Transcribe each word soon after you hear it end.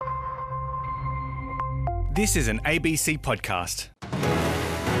This is an ABC podcast.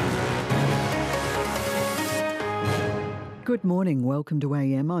 Good morning, welcome to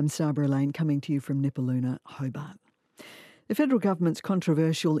AM. I'm Sabra Lane coming to you from Nipaluna, Hobart. The federal government's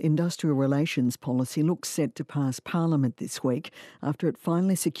controversial industrial relations policy looks set to pass Parliament this week after it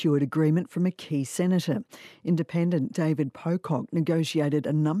finally secured agreement from a key senator. Independent David Pocock negotiated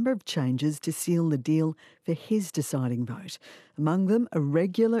a number of changes to seal the deal for his deciding vote. Among them, a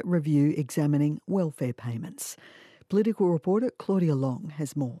regular review examining welfare payments. Political reporter Claudia Long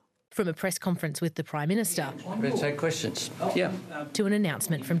has more. From a press conference with the Prime Minister Ready to take questions? Yeah. to an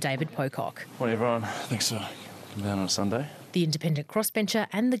announcement from David Pocock. Morning everyone, thanks for coming down on a Sunday. The independent crossbencher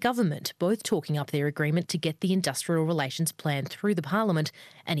and the government both talking up their agreement to get the industrial relations plan through the Parliament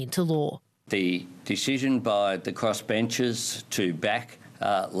and into law. The decision by the crossbenchers to back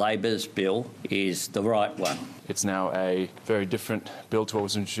Labor's bill is the right one. It's now a very different bill to what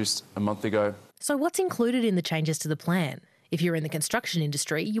was introduced a month ago. So what's included in the changes to the plan? If you're in the construction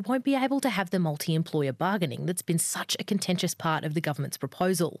industry, you won't be able to have the multi-employer bargaining that's been such a contentious part of the government's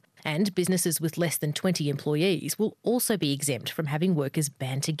proposal. And businesses with less than 20 employees will also be exempt from having workers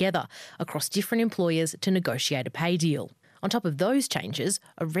band together across different employers to negotiate a pay deal. On top of those changes,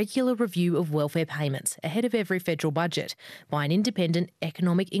 a regular review of welfare payments ahead of every federal budget by an independent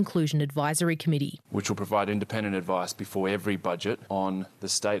Economic Inclusion Advisory Committee. Which will provide independent advice before every budget on the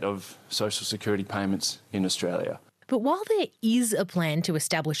state of social security payments in Australia. But while there is a plan to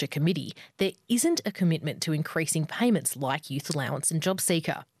establish a committee, there isn't a commitment to increasing payments like youth allowance and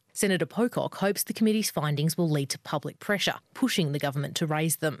JobSeeker. Senator Pocock hopes the committee's findings will lead to public pressure, pushing the government to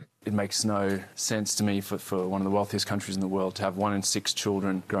raise them. It makes no sense to me for one of the wealthiest countries in the world to have 1 in 6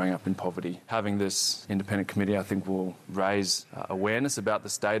 children growing up in poverty. Having this independent committee, I think, will raise awareness about the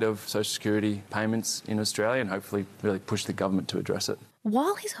state of social security payments in Australia and hopefully really push the government to address it.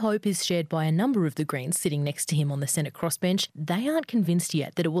 While his hope is shared by a number of the Greens sitting next to him on the Senate crossbench, they aren't convinced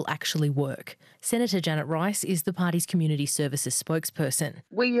yet that it will actually work. Senator Janet Rice is the party's community services spokesperson.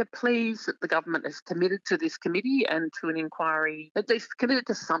 We are pleased that the government is committed to this committee and to an inquiry, at least committed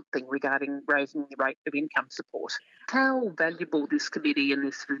to something regarding raising the rate of income support. How valuable this committee and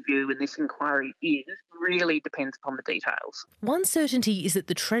this review and this inquiry is really depends upon the details. One certainty is that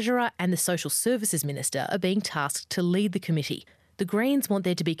the Treasurer and the Social Services Minister are being tasked to lead the committee. The Greens want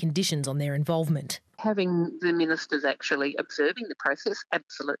there to be conditions on their involvement. Having the ministers actually observing the process,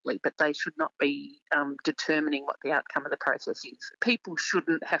 absolutely, but they should not be determining what the outcome of the process is. People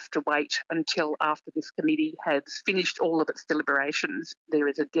shouldn't have to wait until after this committee has finished all of its deliberations. There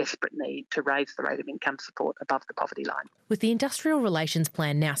is a desperate need to raise the rate of income support above the poverty line. With the Industrial Relations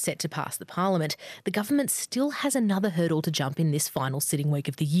Plan now set to pass the Parliament, the government still has another hurdle to jump in this final sitting week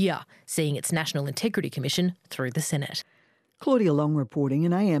of the year, seeing its National Integrity Commission through the Senate. Claudia Long reporting.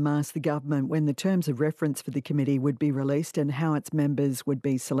 And AM asked the government when the terms of reference for the committee would be released and how its members would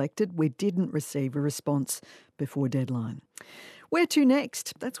be selected. We didn't receive a response before deadline. Where to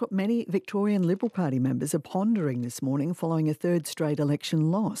next? That's what many Victorian Liberal Party members are pondering this morning following a third straight election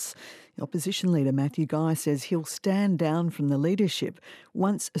loss. The opposition leader Matthew Guy says he'll stand down from the leadership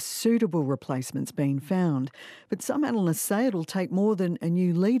once a suitable replacement's been found. But some analysts say it'll take more than a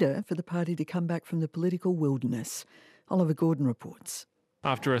new leader for the party to come back from the political wilderness. Oliver Gordon reports.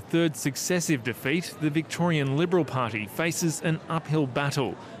 After a third successive defeat, the Victorian Liberal Party faces an uphill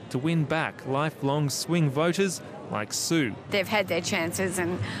battle to win back lifelong swing voters like Sue. They've had their chances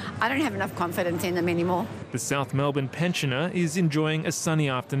and I don't have enough confidence in them anymore. The South Melbourne pensioner is enjoying a sunny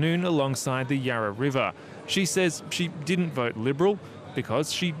afternoon alongside the Yarra River. She says she didn't vote Liberal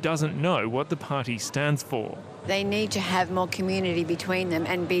because she doesn't know what the party stands for. They need to have more community between them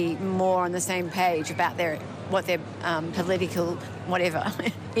and be more on the same page about what their political whatever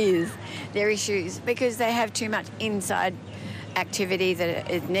is, their issues, because they have too much inside activity that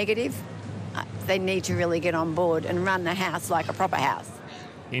is negative. They need to really get on board and run the house like a proper house.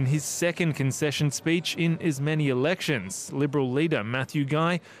 In his second concession speech in as many elections, Liberal leader Matthew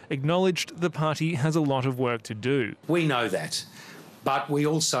Guy acknowledged the party has a lot of work to do. We know that. But we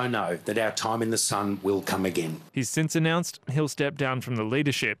also know that our time in the sun will come again. He's since announced he'll step down from the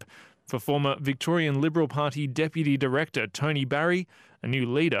leadership. For former Victorian Liberal Party Deputy Director Tony Barry, a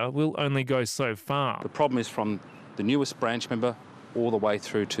new leader will only go so far. The problem is from the newest branch member all the way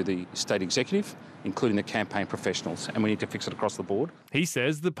through to the state executive, including the campaign professionals, and we need to fix it across the board. He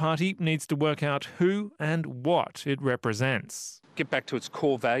says the party needs to work out who and what it represents. Get back to its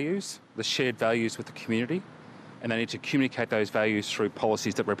core values, the shared values with the community, and they need to communicate those values through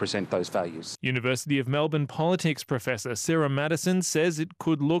policies that represent those values. University of Melbourne politics professor Sarah Maddison says it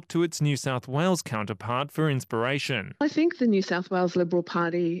could look to its New South Wales counterpart for inspiration. I think the New South Wales Liberal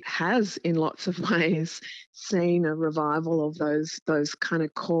Party has, in lots of ways, seen a revival of those kind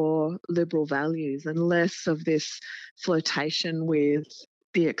of core Liberal values and less of this flirtation with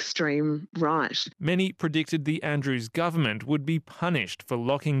the extreme right. Many predicted the Andrews government would be punished for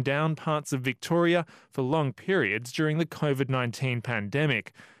locking down parts of Victoria for long periods during the COVID-19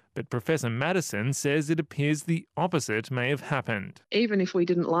 pandemic. But Professor Maddison says it appears the opposite may have happened. Even if we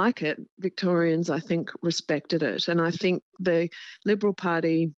didn't like it, Victorians, I think, respected it. And I think the Liberal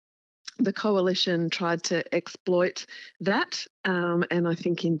Party, the coalition, tried to exploit that. And I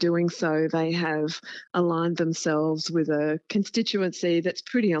think in doing so, they have aligned themselves with a constituency that's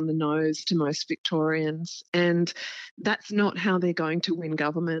pretty on the nose to most Victorians. And that's not how they're going to win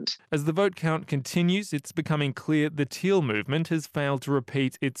government. As the vote count continues, it's becoming clear the Teal movement has failed to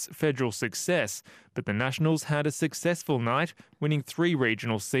repeat its federal success. But the Nationals had a successful night, winning 3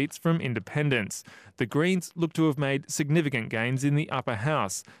 regional seats from independents. The Greens look to have made significant gains in the upper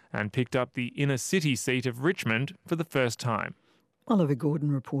house and picked up the inner city seat of Richmond for the first time. Oliver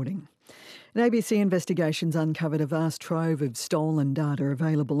Gordon reporting. An ABC Investigations uncovered a vast trove of stolen data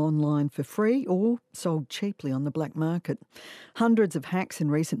available online for free or sold cheaply on the black market. Hundreds of hacks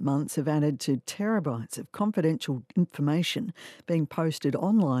in recent months have added to terabytes of confidential information being posted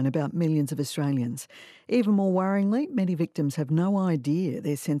online about millions of Australians. Even more worryingly, many victims have no idea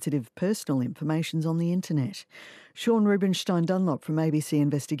their sensitive personal information's on the internet. Sean Rubenstein-Dunlop from ABC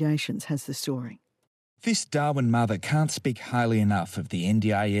Investigations has the story. This Darwin mother can't speak highly enough of the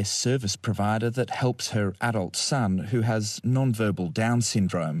NDIS service provider that helps her adult son who has nonverbal Down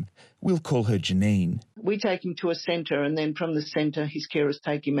syndrome. We'll call her Janine. We take him to a centre and then from the centre his carers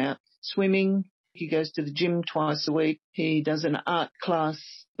take him out swimming. He goes to the gym twice a week. He does an art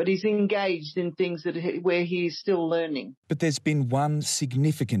class, but he's engaged in things where he's still learning. But there's been one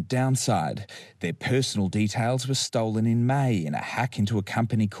significant downside. Their personal details were stolen in May in a hack into a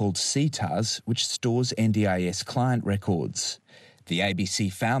company called CTAS, which stores NDIS client records. The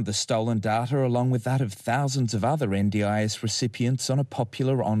ABC found the stolen data along with that of thousands of other NDIS recipients on a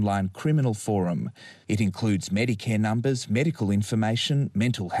popular online criminal forum. It includes Medicare numbers, medical information,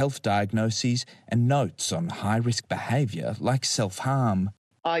 mental health diagnoses and notes on high-risk behaviour like self-harm.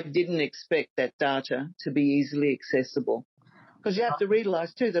 I didn't expect that data to be easily accessible. Because you have to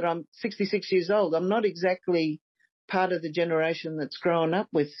realise too that I'm 66 years old. I'm not exactly part of the generation that's grown up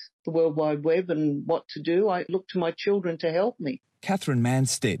with the World Wide Web and what to do. I look to my children to help me. Catherine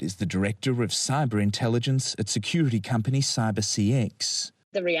Manstead is the Director of Cyber Intelligence at security company CyberCX.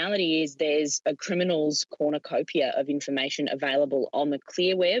 The reality is there's a criminal's cornucopia of information available on the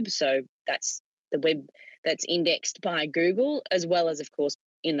clear web, so that's the web that's indexed by Google, as well as, of course,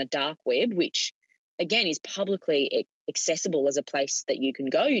 in the dark web, which, again, is publicly accessible as a place that you can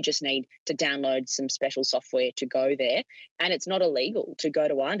go. You just need to download some special software to go there, and it's not illegal to go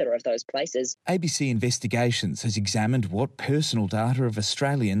to either of those places. ABC Investigations has examined what personal data of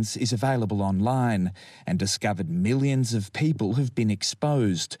Australians is available online and discovered millions of people have been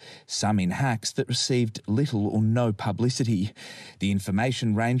exposed, some in hacks that received little or no publicity. The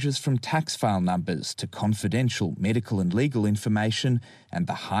information ranges from tax file numbers to confidential medical and legal information and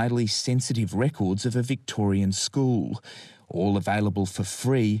the highly sensitive records of a Victorian school, all available for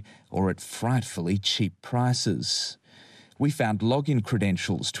free or at frightfully cheap prices. We found login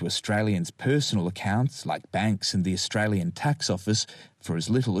credentials to Australians' personal accounts like banks and the Australian Tax Office for as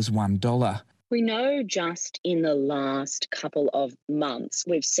little as $1. We know just in the last couple of months,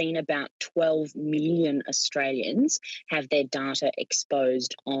 we've seen about 12 million Australians have their data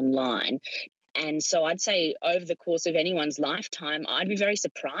exposed online. And so I'd say over the course of anyone's lifetime, I'd be very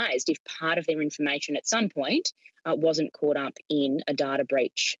surprised if part of their information at some point wasn't caught up in a data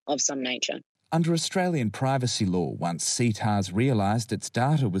breach of some nature. Under Australian privacy law, once CTAS realised its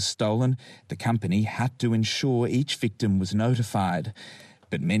data was stolen, the company had to ensure each victim was notified.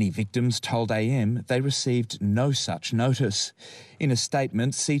 But many victims told AM they received no such notice. In a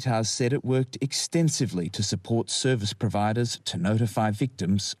statement, CTAS said it worked extensively to support service providers to notify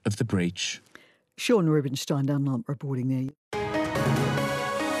victims of the breach. Sean Rubenstein-Dunlop reporting there.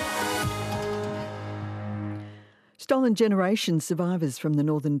 Stolen Generation survivors from the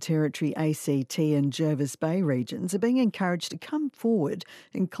Northern Territory, ACT and Jervis Bay regions are being encouraged to come forward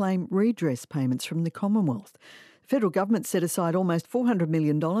and claim redress payments from the Commonwealth. The federal government set aside almost $400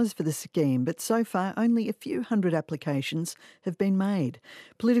 million for the scheme, but so far only a few hundred applications have been made.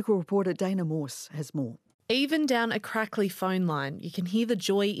 Political reporter Dana Morse has more. Even down a crackly phone line, you can hear the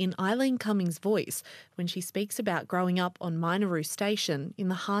joy in Eileen Cummings' voice when she speaks about growing up on Minaroo Station in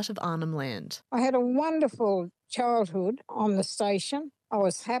the heart of Arnhem Land. I had a wonderful childhood on the station. I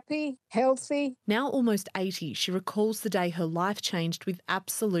was happy, healthy. Now almost 80, she recalls the day her life changed with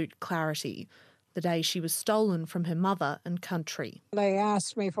absolute clarity. The day she was stolen from her mother and country. They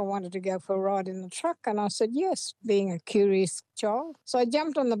asked me if I wanted to go for a ride in the truck, and I said yes, being a curious child. So I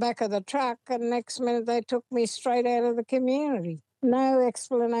jumped on the back of the truck, and next minute they took me straight out of the community. No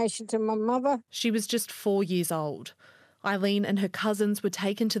explanation to my mother. She was just 4 years old. Eileen and her cousins were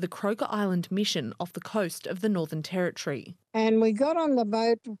taken to the Croker Island mission off the coast of the Northern Territory. And we got on the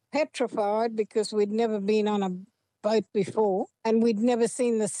boat petrified because we'd never been on a boat before and we'd never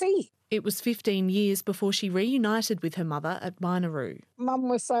seen the sea. It was 15 years before she reunited with her mother at Minaroo. Mum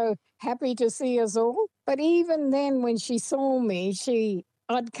was so happy to see us all. But even then, when she saw me,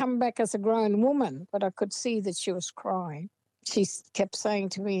 I'd come back as a grown woman, but I could see that she was crying. She kept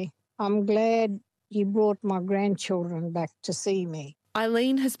saying to me, "I'm glad you brought my grandchildren back to see me."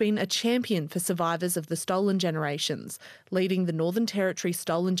 Eileen has been a champion for survivors of the stolen generations, leading the Northern Territory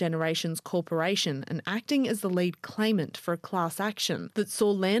Stolen Generations Corporation and acting as the lead claimant for a class action that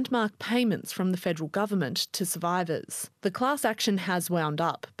saw landmark payments from the federal government to survivors. The class action has wound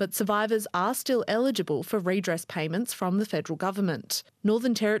up, but survivors are still eligible for redress payments from the federal government.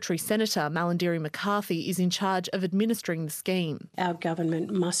 Northern Territory Senator Malarndirri McCarthy is in charge of administering the scheme. Our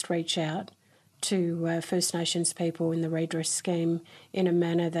government must reach out to First Nations people in the redress scheme in a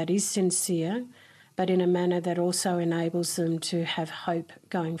manner that is sincere, but in a manner that also enables them to have hope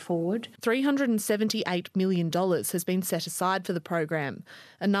going forward. $378 million has been set aside for the program,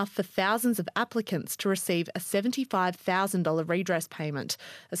 enough for thousands of applicants to receive a $75,000 redress payment,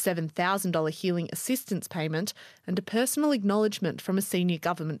 a $7,000 healing assistance payment, and a personal acknowledgement from a senior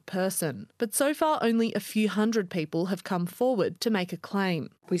government person. But so far, only a few hundred people have come forward to make a claim.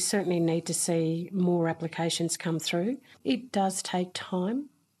 We certainly need to see more applications come through. It does take time,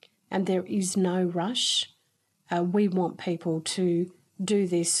 and there is no rush. We want people to do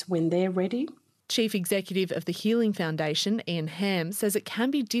this when they're ready. Chief Executive of the Healing Foundation, Ian Ham, says it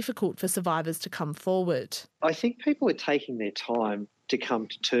can be difficult for survivors to come forward. I think people are taking their time to come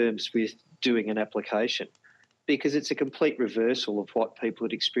to terms with doing an application because it's a complete reversal of what people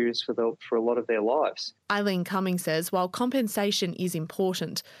had experienced for a lot of their lives. Eileen Cummings says while compensation is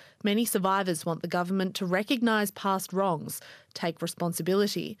important, many survivors want the government to recognise past wrongs, take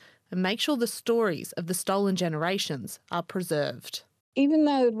responsibility and make sure the stories of the stolen generations are preserved. Even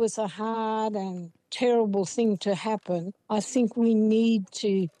though it was a hard and terrible thing to happen, I think we need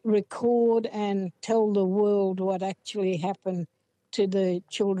to record and tell the world what actually happened to the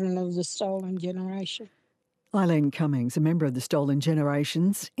children of the stolen generation. Eileen Cummings, a member of the Stolen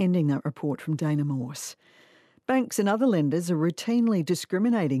Generations, ending that report from Dana Morse. Banks and other lenders are routinely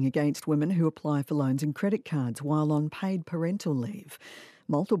discriminating against women who apply for loans and credit cards while on paid parental leave.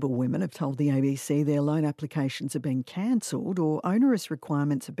 Multiple women have told the ABC their loan applications have been cancelled or onerous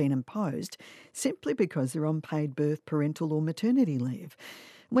requirements have been imposed simply because they're on paid birth, parental or maternity leave.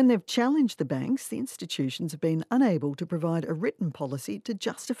 When they've challenged the banks, the institutions have been unable to provide a written policy to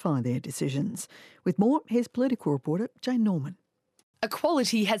justify their decisions. With more, here's political reporter Jane Norman.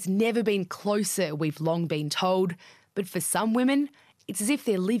 Equality has never been closer, we've long been told, but for some women, it's as if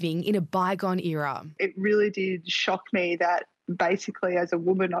they're living in a bygone era. It really did shock me that basically as a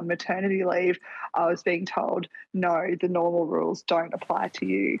woman on maternity leave, I was being told, no, the normal rules don't apply to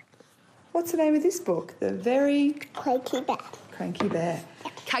you. What's the name of this book? The Very Cranky Bear. Cranky Bear.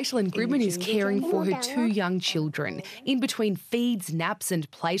 Caitlin Goodman is caring for her 2 young children. In between feeds, naps and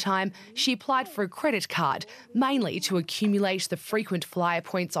playtime, she applied for a credit card, mainly to accumulate the frequent flyer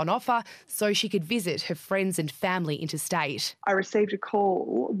points on offer so she could visit her friends and family interstate. I received a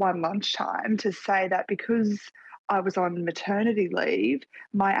call one lunchtime to say that because I was on maternity leave,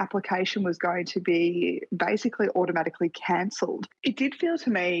 my application was going to be basically automatically cancelled. It did feel to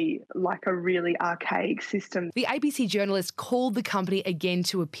me like a really archaic system. The ABC journalist called the company again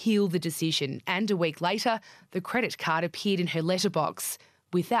to appeal the decision, and a week later, the credit card appeared in her letterbox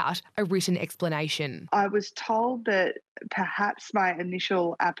without a written explanation. I was told that perhaps my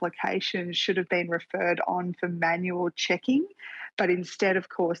initial application should have been referred on for manual checking, but instead, of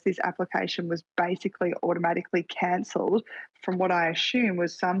course, this application was basically automatically cancelled from what I assume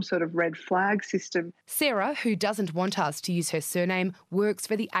was some sort of red flag system. Sarah, who doesn't want us to use her surname, works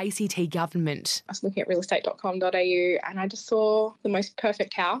for the ACT government. I was looking at realestate.com.au and I just saw the most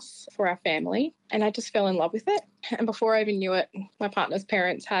perfect house for our family and I just fell in love with it. And before I even knew it, my partner's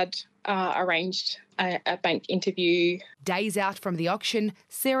parents had arranged a bank interview. Days out from the auction,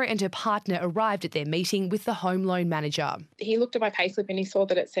 Sarah and her partner arrived at their meeting with the home loan manager. He looked at my payslip and he saw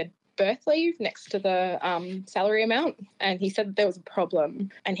that it said birth leave next to the salary amount, and he said that there was a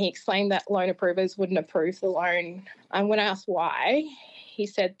problem, and he explained that loan approvers wouldn't approve the loan. And when I asked why, he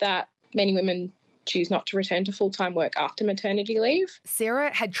said that many women choose not to return to full-time work after maternity leave.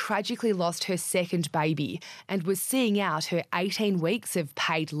 Sarah had tragically lost her second baby and was seeing out her 18 weeks of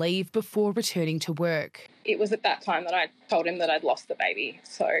paid leave before returning to work. It was at that time that I told him that I'd lost the baby,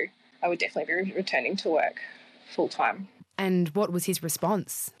 so I would definitely be returning to work full-time. And what was his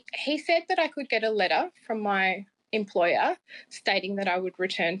response? He said that I could get a letter from my employer stating that I would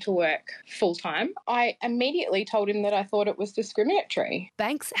return to work full-time. I immediately told him that I thought it was discriminatory.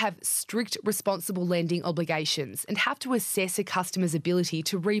 Banks have strict responsible lending obligations and have to assess a customer's ability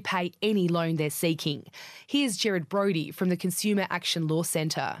to repay any loan they're seeking. Here's Gerard Brody from the Consumer Action Law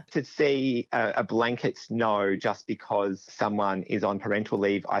Centre. To see a blanket no just because someone is on parental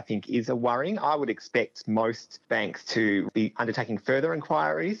leave, I think is a worrying. I would expect most banks to be undertaking further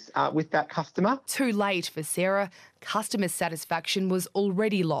inquiries with that customer. Too late for Sarah. Customer satisfaction was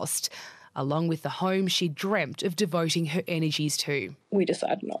already lost, along with the home she dreamt of devoting her energies to. We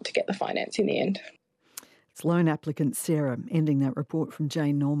decided not to get the finance in the end. It's loan applicant Sarah ending that report from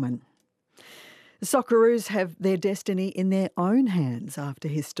Jane Norman. The Socceroos have their destiny in their own hands after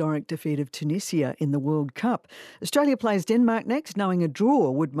historic defeat of Tunisia in the World Cup. Australia plays Denmark next, knowing a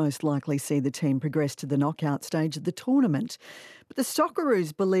draw would most likely see the team progress to the knockout stage of the tournament. But the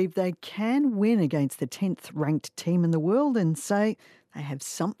Socceroos believe they can win against the 10th ranked team in the world and say they have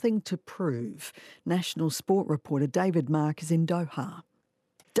something to prove. National sport reporter David Mark is in Doha.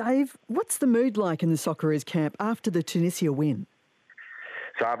 Dave, what's the mood like in the Socceroos camp after the Tunisia win?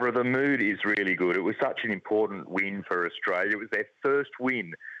 Sabra, the mood is really good. It was such an important win for Australia. It was their first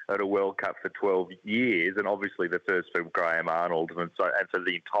win at a World Cup for 12 years, and obviously the first for Graham Arnold and for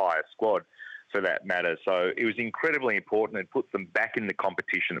the entire squad for that matter. So it was incredibly important and put them back in the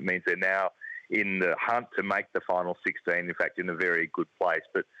competition. It means they're now in the hunt to make the final 16, in fact, in a very good place.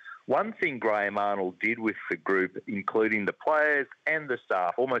 But one thing Graham Arnold did with the group, including the players and the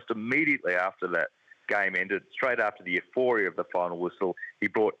staff, almost immediately after that game ended, straight after the euphoria of the final whistle, he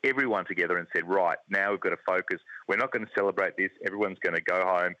brought everyone together and said, right, now we've got to focus. We're not going to celebrate this. Everyone's going to go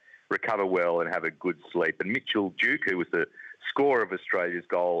home, recover well and have a good sleep. And Mitchell Duke, who was the scorer of Australia's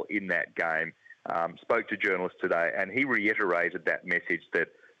goal in that game, spoke to journalists today, and he reiterated that message that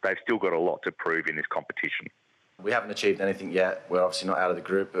they've still got a lot to prove in this competition. We haven't achieved anything yet. We're obviously not out of the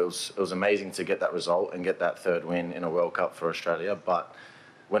group. It was amazing to get that result and get that third win in a World Cup for Australia, but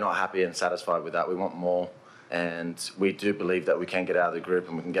we're not happy and satisfied with that. We want more, and we do believe that we can get out of the group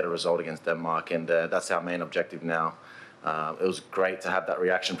and we can get a result against Denmark, and that's our main objective now. It was great to have that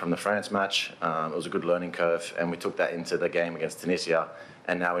reaction from the France match. It was a good learning curve, and we took that into the game against Tunisia,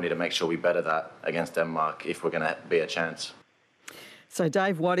 and now we need to make sure we better that against Denmark if we're going to be a chance. So,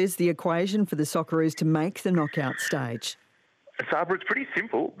 Dave, what is the equation for the Socceroos to make the knockout stage? Sabra, it's pretty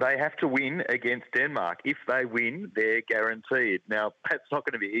simple. They have to win against Denmark. If they win, they're guaranteed. Now, that's not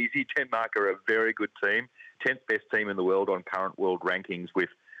going to be easy. Denmark are a very good team, 10th best team in the world on current world rankings with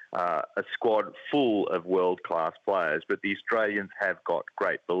a squad full of world-class players, but the Australians have got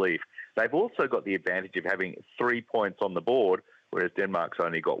great belief. They've also got the advantage of having 3 points on the board, whereas Denmark's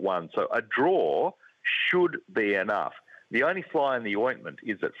only got 1. So a draw should be enough. The only fly in the ointment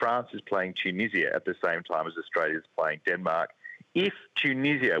is that France is playing Tunisia at the same time as Australia is playing Denmark. If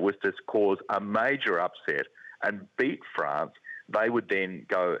Tunisia was to cause a major upset and beat France, they would then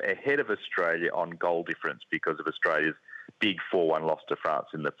go ahead of Australia on goal difference because of Australia's big 4-1 loss to France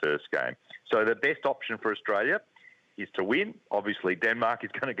in the first game. So the best option for Australia is to win. Obviously, Denmark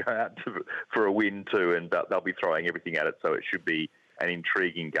is going to go out for a win too, and they'll be throwing everything at it, so it should be an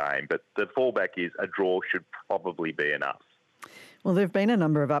intriguing game. But the fallback is a draw should probably be enough. Well, there have been a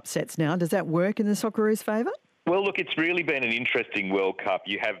number of upsets now. Does that work in the Socceroos' favour? Well, look, it's really been an interesting World Cup.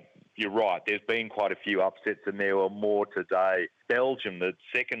 You're right, there's been quite a few upsets and there were more today. Belgium, the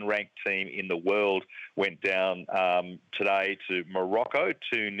second-ranked team in the world, went down today to Morocco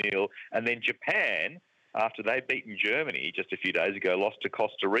 2-0. And then Japan, after they'd beaten Germany just a few days ago, lost to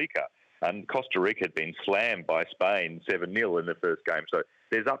Costa Rica. And Costa Rica had been slammed by Spain 7-0 in the first game. So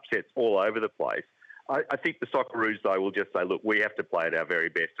there's upsets all over the place. I think the Socceroos, though, will just say, look, we have to play at our very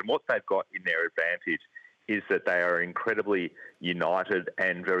best. And what they've got in their advantage is that they are an incredibly united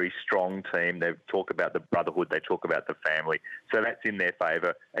and very strong team. They talk about the brotherhood, they talk about the family. So that's in their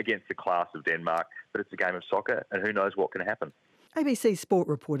favour against the class of Denmark. But it's a game of soccer, and who knows what can happen. ABC sport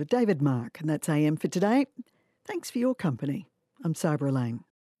reporter David Mark, and that's AM for today. Thanks for your company. I'm Sabra Lane.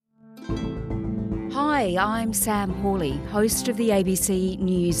 Hi, I'm Sam Hawley, host of the ABC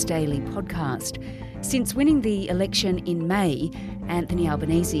News Daily podcast. Since winning the election in May, Anthony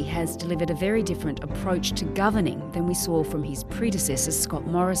Albanese has delivered a very different approach to governing than we saw from his predecessor, Scott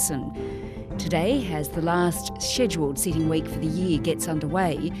Morrison. Today, as the last scheduled sitting week for the year gets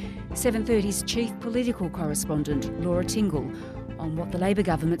underway, 7:30's chief political correspondent, Laura Tingle, on what the Labor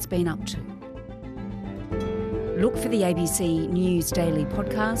government's been up to. Look for the ABC News Daily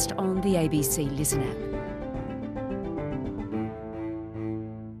podcast on the ABC Listen app.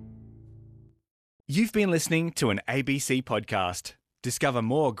 You've been listening to an ABC podcast. Discover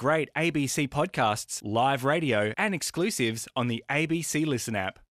more great ABC podcasts, live radio and exclusives on the ABC Listen app.